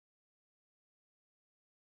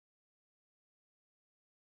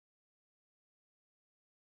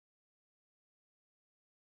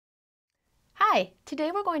Hi,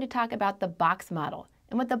 today we're going to talk about the box model.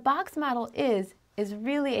 And what the box model is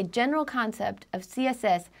really a general concept of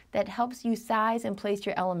CSS that helps you size and place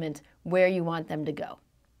your elements where you want them to go.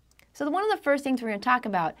 So one of the first things we're going to talk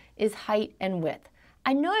about is height and width.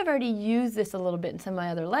 I know I've already used this a little bit in some of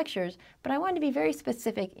my other lectures, but I wanted to be very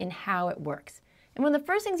specific in how it works. And one of the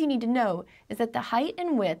first things you need to know is that the height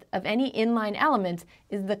and width of any inline elements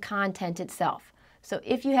is the content itself. So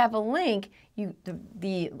if you have a link,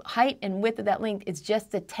 the height and width of that link is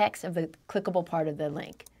just the text of the clickable part of the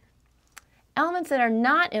link. Elements that are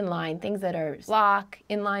not inline, things that are block,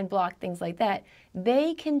 inline block, things like that,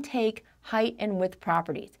 they can take height and width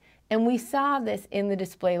properties. And we saw this in the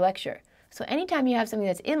display lecture. So anytime you have something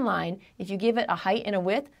that's inline, if you give it a height and a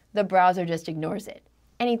width, the browser just ignores it.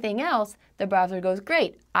 Anything else, the browser goes,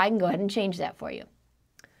 great, I can go ahead and change that for you.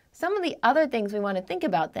 Some of the other things we want to think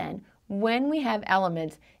about then, when we have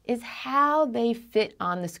elements, is how they fit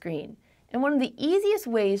on the screen. And one of the easiest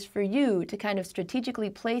ways for you to kind of strategically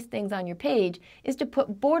place things on your page is to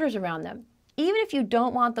put borders around them. Even if you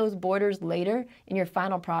don't want those borders later in your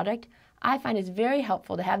final product, I find it's very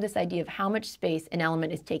helpful to have this idea of how much space an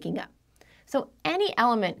element is taking up. So any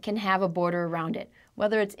element can have a border around it,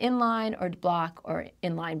 whether it's inline or block or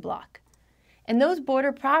inline block. And those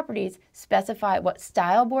border properties specify what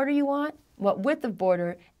style border you want, what width of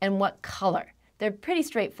border, and what color. They're pretty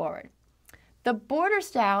straightforward. The border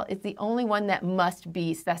style is the only one that must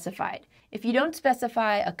be specified. If you don't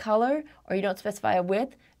specify a color or you don't specify a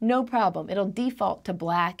width, no problem. It'll default to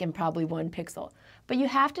black and probably 1 pixel. But you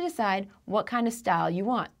have to decide what kind of style you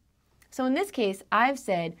want. So in this case, I've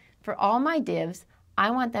said for all my divs, I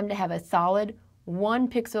want them to have a solid 1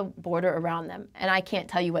 pixel border around them. And I can't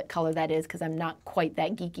tell you what color that is because I'm not quite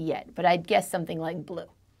that geeky yet, but I'd guess something like blue.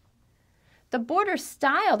 The border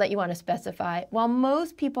style that you want to specify, while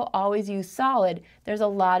most people always use solid, there's a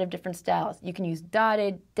lot of different styles. You can use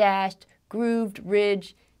dotted, dashed, grooved,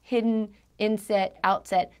 ridged, hidden, inset,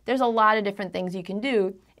 outset. There's a lot of different things you can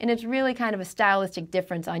do, and it's really kind of a stylistic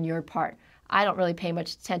difference on your part. I don't really pay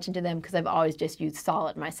much attention to them because I've always just used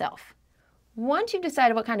solid myself. Once you've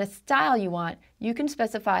decided what kind of style you want, you can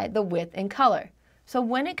specify the width and color. So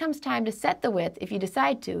when it comes time to set the width, if you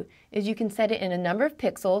decide to, is you can set it in a number of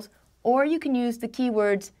pixels, or you can use the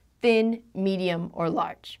keywords thin, medium, or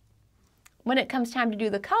large. When it comes time to do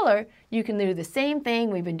the color, you can do the same thing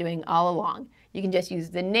we've been doing all along. You can just use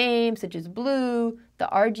the name, such as blue, the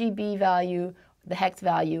RGB value, the hex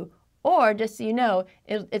value, or just so you know,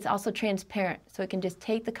 it's also transparent, so it can just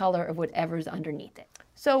take the color of whatever's underneath it.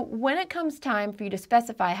 So when it comes time for you to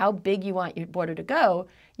specify how big you want your border to go,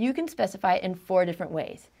 you can specify it in 4 different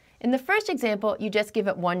ways. In the first example, you just give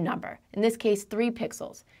it one number, in this case 3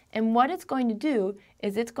 pixels. And what it's going to do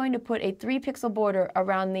is it's going to put a 3 pixel border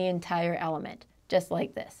around the entire element, just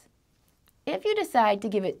like this. If you decide to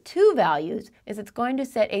give it 2 values, it's going to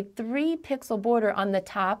set a 3 pixel border on the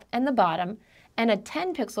top and the bottom, and a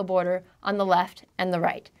 10 pixel border on the left and the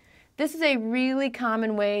right. This is a really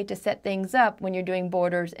common way to set things up when you're doing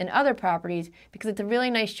borders and other properties because it's a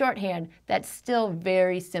really nice shorthand that's still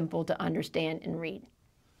very simple to understand and read.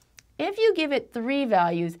 If you give it 3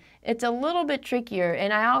 values, it's a little bit trickier,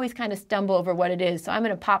 and I always kind of stumble over what it is, so I'm going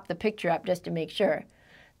to pop the picture up just to make sure.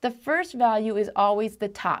 The first value is always the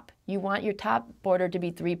top. You want your top border to be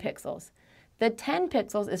 3 pixels. The 10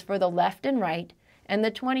 pixels is for the left and right, and the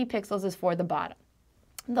 20 pixels is for the bottom.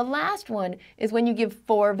 The last one is when you give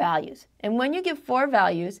 4 values. And when you give 4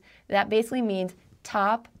 values, that basically means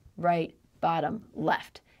top, right, bottom,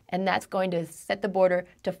 left. And that's going to set the border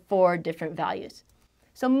to 4 different values.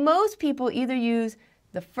 So most people either use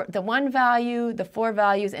the 1 value, the 4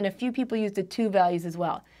 values, and a few people use the 2 values as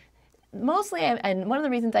well. Mostly, and one of the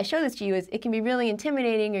reasons I show this to you is it can be really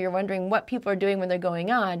intimidating or you're wondering what people are doing when they're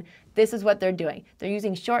going on. This is what they're doing. They're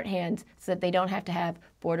using shorthands so that they don't have to have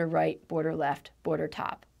border right, border left, border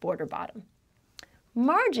top, border bottom.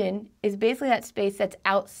 Margin is basically that space that's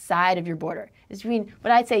outside of your border. It's between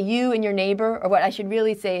what I'd say you and your neighbor, or what I should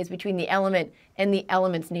really say is between the element and the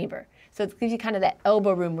element's neighbor. So it gives you kind of that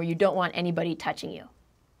elbow room where you don't want anybody touching you.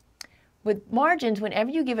 With margins,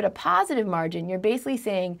 whenever you give it a positive margin, you're basically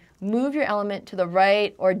saying move your element to the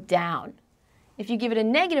right or down. If you give it a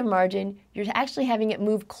negative margin, you're actually having it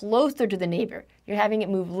move closer to the neighbor. You're having it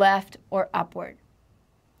move left or upward.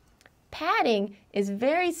 Padding is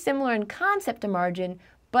very similar in concept to margin,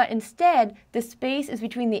 but instead the space is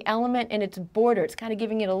between the element and its border. It's kind of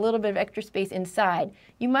giving it a little bit of extra space inside.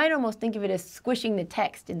 You might almost think of it as squishing the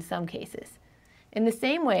text in some cases. In the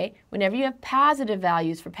same way, whenever you have positive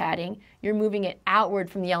values for padding, you're moving it outward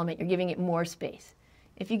from the element. You're giving it more space.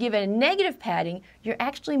 If you give it a negative padding, you're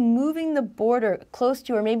actually moving the border close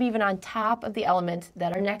to or maybe even on top of the elements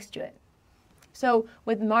that are next to it. So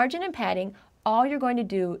with margin and padding, all you're going to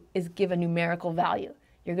do is give a numerical value.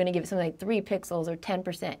 You're going to give it something like 3 pixels or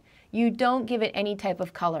 10%. You don't give it any type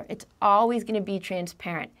of color. It's always going to be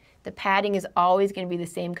transparent. The padding is always going to be the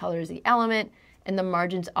same color as the element, and the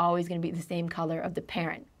margin's always going to be the same color of the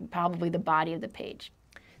parent, probably the body of the page.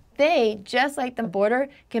 They, just like the border,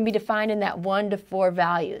 can be defined in that 1 to 4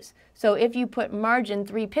 values. So if you put margin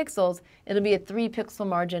 3 pixels, it'll be a 3 pixel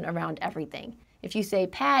margin around everything. If you say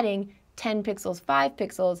padding, 10 pixels, 5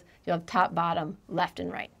 pixels, you'll have top, bottom, left,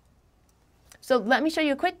 and right. So let me show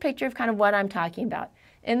you a quick picture of kind of what I'm talking about.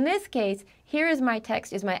 In this case, here is my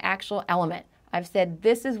text, is my actual element. I've said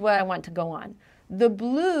this is what I want to go on. The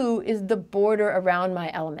blue is the border around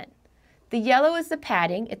my element. The yellow is the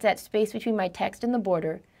padding. It's that space between my text and the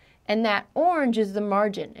border. And that orange is the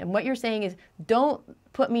margin. And what you're saying is, don't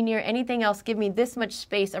put me near anything else. Give me this much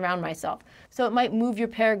space around myself. So it might move your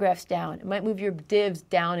paragraphs down. It might move your divs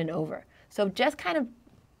down and over. So just kind of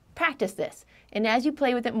practice this. And as you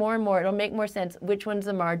play with it more and more, it'll make more sense which one's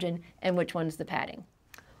the margin and which one's the padding.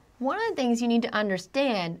 One of the things you need to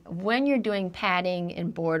understand when you're doing padding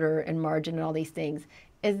and border and margin and all these things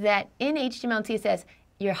is that in HTML and CSS,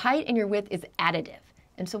 your height and your width is additive.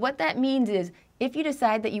 And so what that means is if you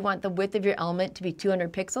decide that you want the width of your element to be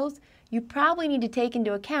 200 pixels, you probably need to take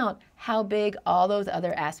into account how big all those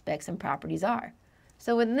other aspects and properties are.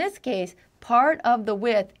 So in this case, part of the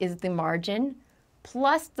width is the margin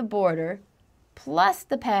plus the border plus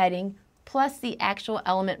the padding plus the actual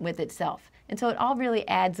element width itself. And so it all really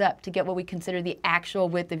adds up to get what we consider the actual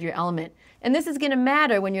width of your element. And this is going to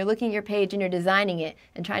matter when you're looking at your page and you're designing it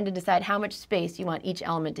and trying to decide how much space you want each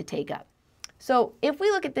element to take up. So if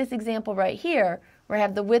we look at this example right here, where I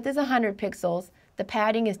have the width is 100 pixels, the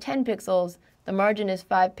padding is 10 pixels, the margin is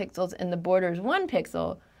 5 pixels, and the border is 1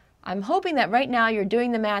 pixel, I'm hoping that right now you're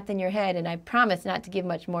doing the math in your head, and I promise not to give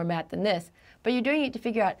much more math than this, but you're doing it to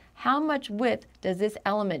figure out how much width does this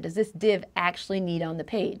element, does this div actually need on the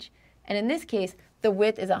page. And in this case, the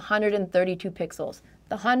width is 132 pixels.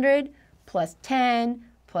 The 100 plus 10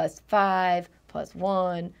 plus 5 plus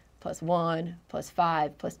 1 plus 1 plus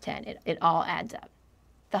 5 plus 10. It all adds up.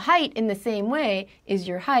 The height in the same way is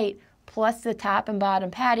your height plus the top and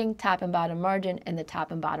bottom padding, top and bottom margin, and the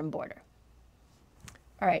top and bottom border.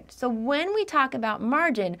 All right, so when we talk about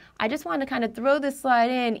margin, I just want to kind of throw this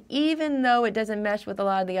slide in, even though it doesn't mesh with a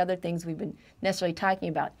lot of the other things we've been necessarily talking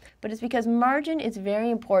about. But it's because margin is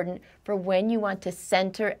very important for when you want to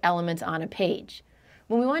center elements on a page.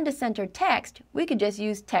 When we wanted to center text, we could just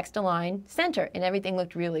use text align center, and everything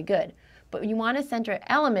looked really good. But when you want to center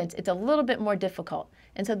elements, it's a little bit more difficult.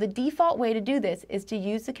 And so the default way to do this is to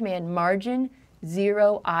use the command margin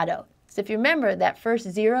 0 auto. So if you remember that first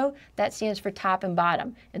 0, that stands for top and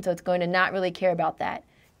bottom, and so it's going to not really care about that.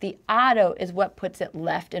 The auto is what puts it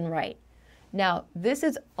left and right. Now, this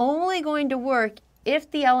is only going to work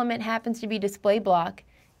if the element happens to be display block,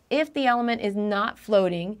 if the element is not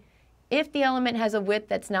floating, if the element has a width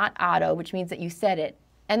that's not auto, which means that you set it,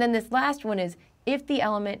 and then this last one is if the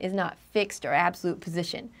element is not fixed or absolute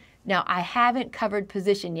position. Now, I haven't covered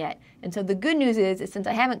position yet, and so the good news is since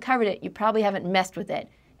I haven't covered it, you probably haven't messed with it,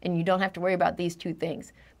 and you don't have to worry about these two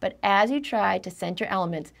things. But as you try to center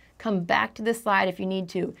elements, come back to this slide if you need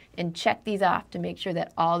to and check these off to make sure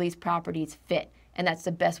that all these properties fit. And that's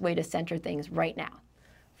the best way to center things right now.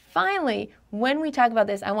 Finally, when we talk about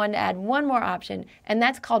this, I wanted to add one more option, and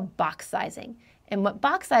that's called box sizing. And what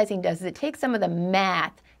box sizing does is it takes some of the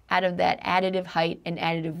math out of that additive height and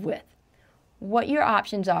additive width. What your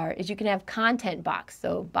options are is you can have content box,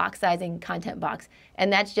 so box sizing, content box,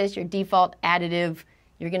 and that's just your default additive.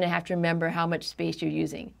 You're going to have to remember how much space you're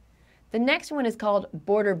using. The next one is called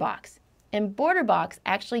border box. And border box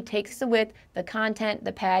actually takes the width, the content,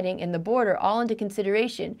 the padding, and the border all into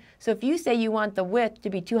consideration. So if you say you want the width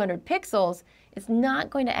to be 200 pixels, it's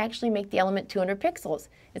not going to actually make the element 200 pixels.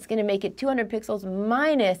 It's going to make it 200 pixels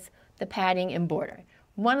minus the padding and border.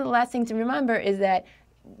 One of the last things to remember is that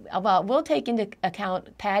we'll take into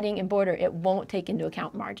account padding and border. It won't take into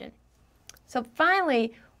account margin. So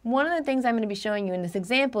finally, one of the things I'm going to be showing you in this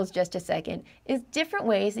example is just a second is different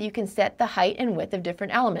ways that you can set the height and width of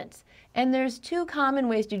different elements. And there's two common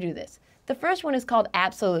ways to do this. The first one is called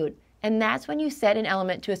absolute, and that's when you set an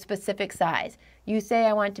element to a specific size. You say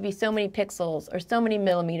I want it to be so many pixels or so many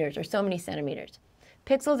millimeters or so many centimeters.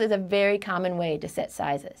 Pixels is a very common way to set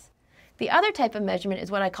sizes. The other type of measurement is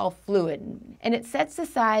what I call fluid, and it sets the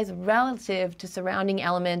size relative to surrounding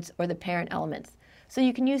elements or the parent elements. So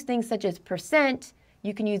you can use things such as percent.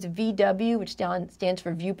 You can use VW, which stands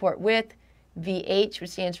for viewport width. VH, which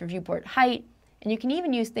stands for viewport height, and you can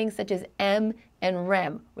even use things such as M and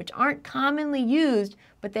Rem, which aren't commonly used,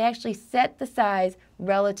 but they actually set the size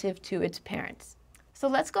relative to its parents. So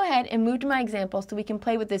let's go ahead and move to my example so we can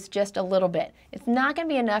play with this just a little bit. It's not going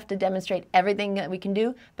to be enough to demonstrate everything that we can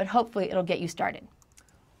do, but hopefully it'll get you started.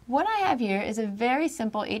 What I have here is a very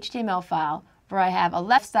simple HTML file where I have a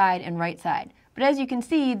left side and right side. But as you can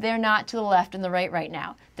see, they're not to the left and the right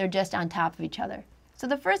now. They're just on top of each other. So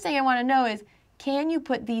the first thing I want to know is, can you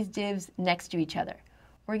put these divs next to each other?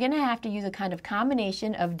 We're going to have to use a kind of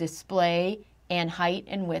combination of display and height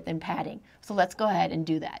and width and padding. So let's go ahead and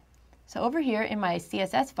do that. So over here in my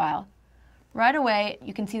CSS file, right away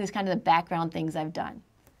you can see this kind of the background things I've done.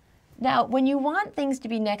 Now when you want things to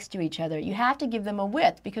be next to each other, you have to give them a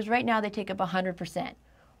width because right now they take up 100%.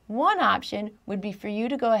 One option would be for you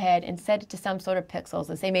to go ahead and set it to some sort of pixels,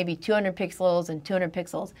 and say maybe 200 pixels and 200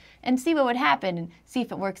 pixels, and see what would happen and see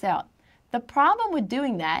if it works out. The problem with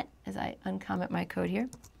doing that, as I uncomment my code here,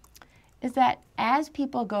 is that as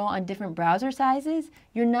people go on different browser sizes,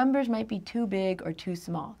 your numbers might be too big or too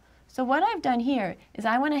small. So what I've done here is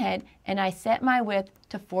I went ahead and I set my width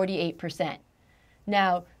to 48%.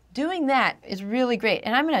 Now, doing that is really great,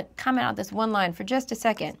 and I'm going to comment out this one line for just a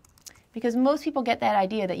second, because most people get that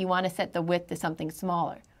idea that you want to set the width to something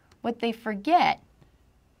smaller. What they forget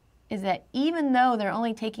is that even though they're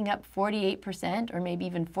only taking up 48%, or maybe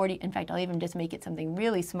even 40, in fact, I'll even just make it something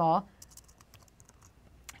really small,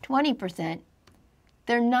 20%,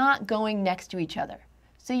 they're not going next to each other.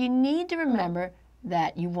 So you need to remember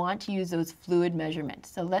that you want to use those fluid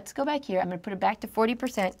measurements. So let's go back here. I'm going to put it back to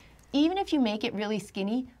 40%. Even if you make it really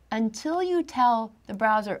skinny, until you tell the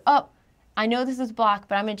browser, oh, I know this is block,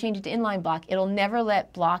 but I'm going to change it to inline block, it'll never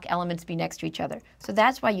let block elements be next to each other. So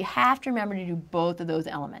that's why you have to remember to do both of those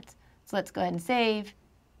elements. So let's go ahead and save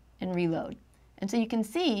and reload. And so you can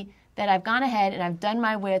see that I've gone ahead and I've done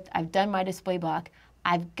my width, I've done my display block,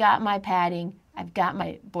 I've got my padding, I've got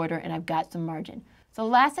my border, and I've got some margin. So the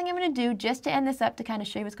last thing I'm going to do, just to end this up to kind of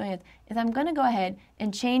show you what's going on, is I'm going to go ahead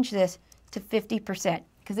and change this to 50%,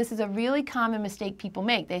 because this is a really common mistake people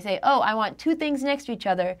make. They say, oh, I want two things next to each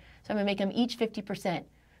other, so I'm going to make them each 50%.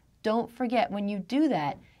 Don't forget, when you do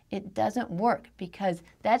that, it doesn't work, because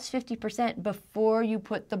that's 50% before you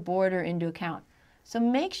put the border into account. So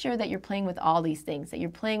make sure that you're playing with all these things, that you're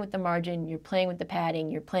playing with the margin, you're playing with the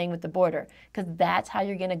padding, you're playing with the border, because that's how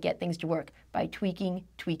you're going to get things to work, by tweaking,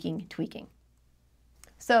 tweaking, tweaking.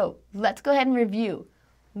 So let's go ahead and review.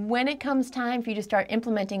 When it comes time for you to start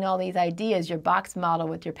implementing all these ideas, your box model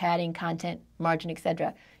with your padding, content, margin,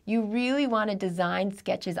 etc., you really want to design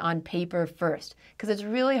sketches on paper first, because it's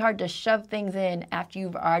really hard to shove things in after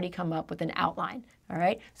you've already come up with an outline. All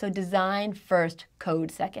right? So design first,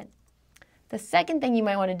 code second. The second thing you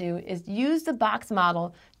might want to do is use the box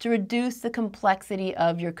model to reduce the complexity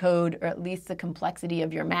of your code, or at least the complexity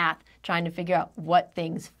of your math, trying to figure out what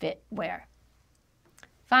things fit where.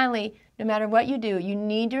 Finally, no matter what you do, you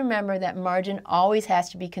need to remember that margin always has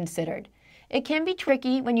to be considered. It can be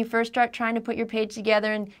tricky when you first start trying to put your page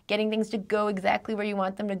together and getting things to go exactly where you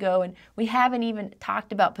want them to go, and we haven't even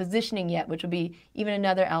talked about positioning yet, which will be even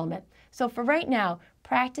another element. So for right now,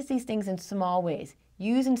 practice these things in small ways.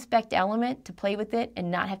 Use inspect element to play with it and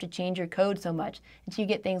not have to change your code so much until you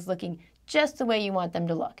get things looking just the way you want them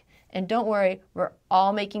to look. And don't worry, we're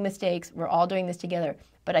all making mistakes, we're all doing this together.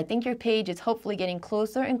 But I think your page is hopefully getting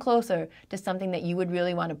closer and closer to something that you would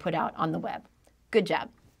really want to put out on the web. Good job.